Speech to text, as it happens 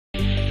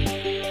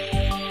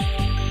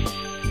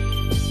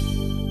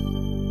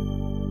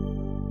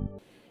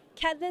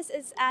catTHIS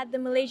is at the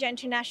Malaysia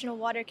International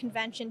Water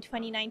Convention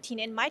 2019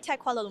 in MITEC,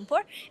 Kuala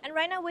Lumpur. And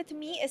right now with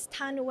me is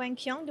Weng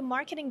Keong, the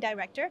Marketing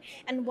Director,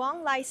 and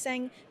Wang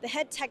Seng, the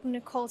Head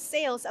Technical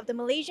Sales of the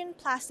Malaysian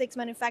Plastics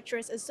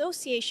Manufacturers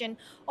Association,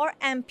 or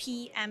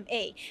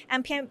MPMA.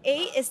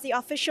 MPMA is the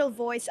official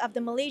voice of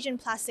the Malaysian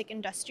plastic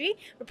industry,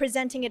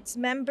 representing its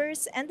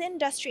members and the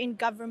industry in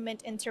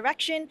government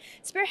interaction,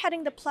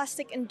 spearheading the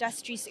plastic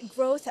industry's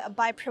growth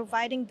by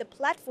providing the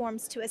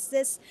platforms to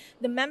assist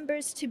the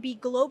members to be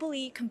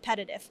globally competitive.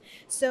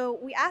 So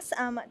we asked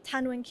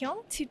Weng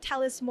Keong to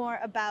tell us more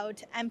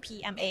about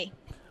MPMA.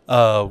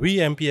 We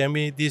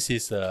MPMA, this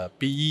is a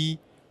PE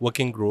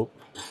working group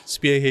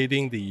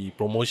spearheading the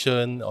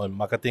promotion or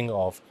marketing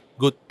of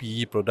good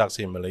PE products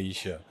in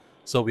Malaysia.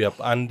 So we are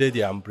under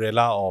the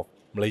umbrella of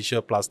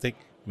Malaysia Plastic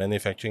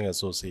Manufacturing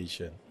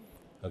Association.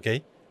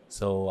 Okay,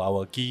 so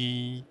our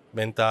key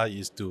mentor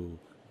is to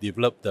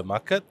develop the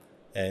market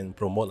and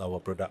promote our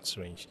products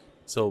range.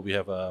 So we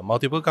have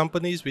multiple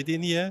companies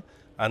within here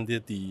under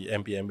the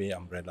MPMA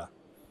umbrella.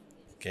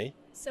 Okay.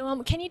 So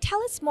can you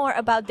tell us more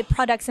about the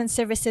products and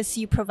services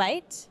you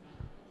provide?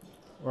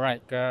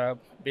 Right.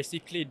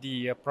 Basically,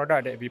 the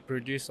product that we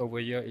produce over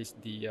here is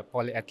the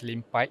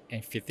polyethylene pipe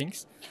and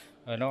fittings.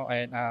 And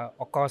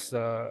of course,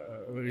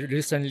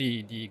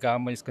 recently the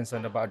government is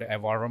concerned about the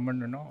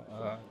environment,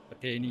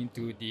 pertaining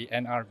to the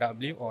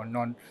NRW or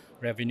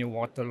non-revenue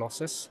water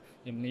losses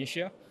in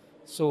Malaysia.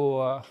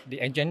 So the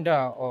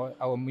agenda or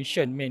our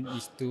mission main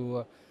is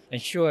to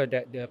ensure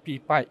that the PE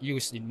pipe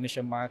used in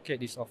Malaysian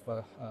market is of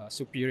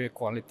superior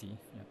quality.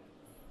 Yeah.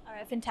 All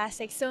right,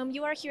 fantastic. So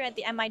you are here at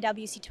the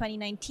MIWC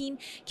 2019.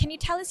 Can you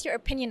tell us your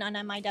opinion on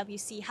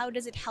MIWC? How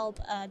does it help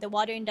the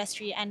water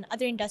industry and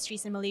other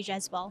industries in Malaysia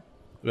as well?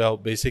 Well,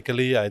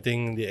 basically, I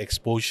think the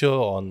exposure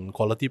on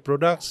quality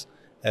products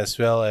as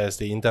well as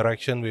the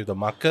interaction with the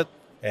market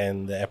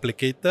and the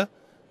applicator.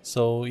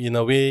 So in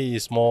a way,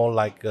 it's more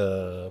like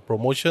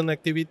promotion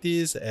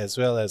activities as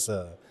well as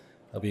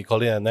we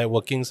call it a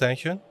networking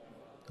session.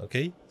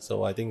 Okay,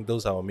 so I think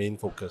those are our main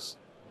focus.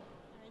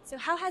 So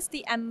how has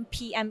the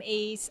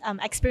MPMA's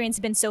experience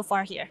been so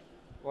far here?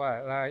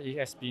 Well, it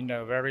has been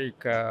a very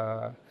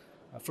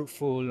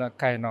fruitful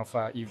kind of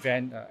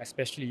event.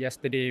 Especially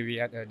yesterday, we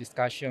had a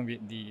discussion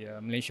with the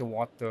Malaysia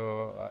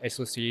Water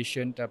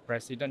Association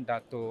President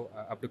Dato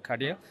Abdul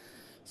Kadir.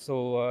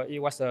 So it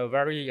was a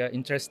very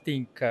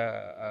interesting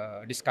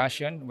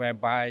discussion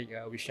whereby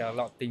we share a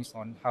lot of things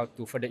on how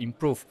to further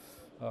improve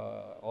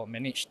or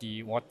manage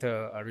the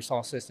water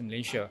resources in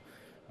Malaysia.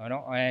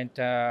 And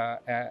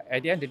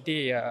at the end of the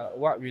day,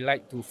 what we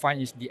like to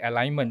find is the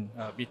alignment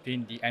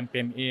between the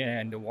MPMA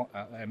and the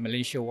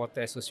Malaysia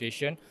Water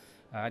Association.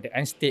 The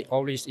end state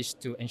always is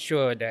to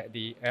ensure that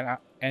the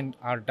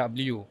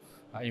NRW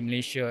in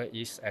Malaysia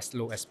is as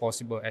low as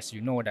possible. As you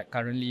know, that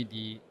currently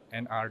the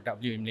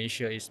NRW in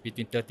Malaysia is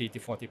between 30 to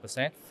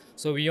 40%.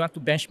 So we want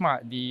to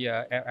benchmark the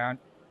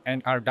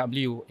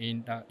NRW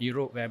in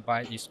Europe,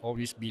 whereby it's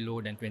always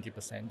below than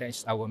 20%. That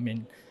is our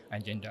main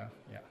agenda.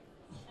 Yeah.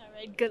 All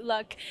right, good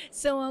luck.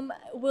 So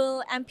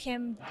will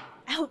MPMA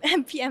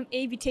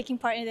be taking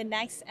part in the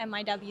next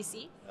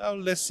MIWC?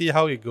 Let's see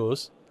how it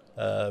goes.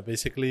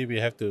 Basically, we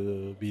have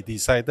to be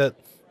decided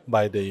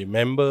by the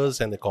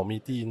members and the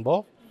committee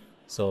involved.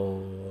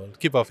 So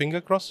keep our finger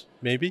crossed,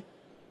 maybe.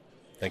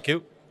 Thank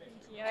you.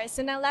 All right,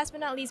 so now last but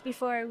not least,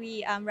 before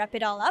we wrap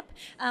it all up,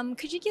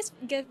 could you just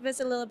give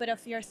us a little bit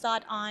of your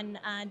thought on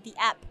the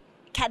app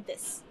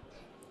catTHIS?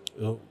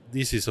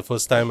 This is the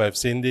first time I've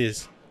seen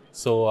this.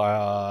 So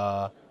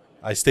I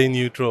stay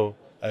neutral.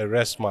 I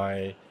rest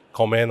my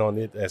comment on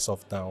it as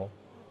of now.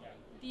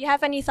 Do you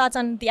have any thoughts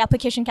on the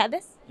application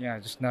catTHIS? Yeah,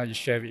 just now you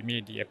shared with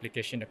me the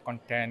application, the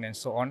content, and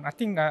so on. I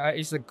think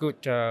it's a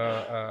good,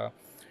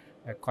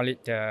 call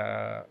it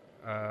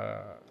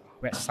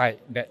website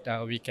that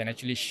we can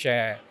actually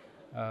share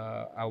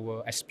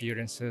our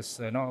experiences,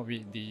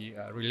 with the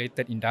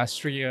related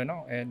industry,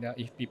 and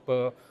if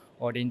people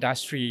or the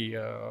industry,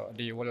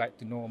 they would like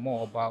to know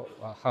more about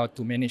how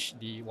to manage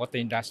the water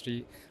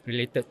industry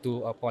related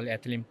to a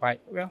polyethylene pipe.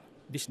 Well,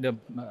 this is the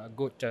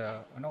good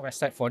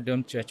website for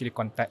them to actually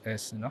contact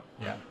us.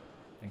 Yeah.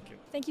 Thank you.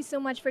 Thank you so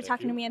much for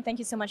talking to me, and thank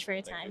you so much for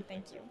your time.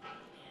 Thank you.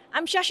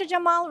 I'm Shasha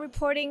Jamal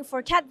reporting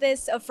for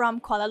catTHIS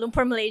from Kuala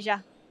Lumpur,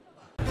 Malaysia.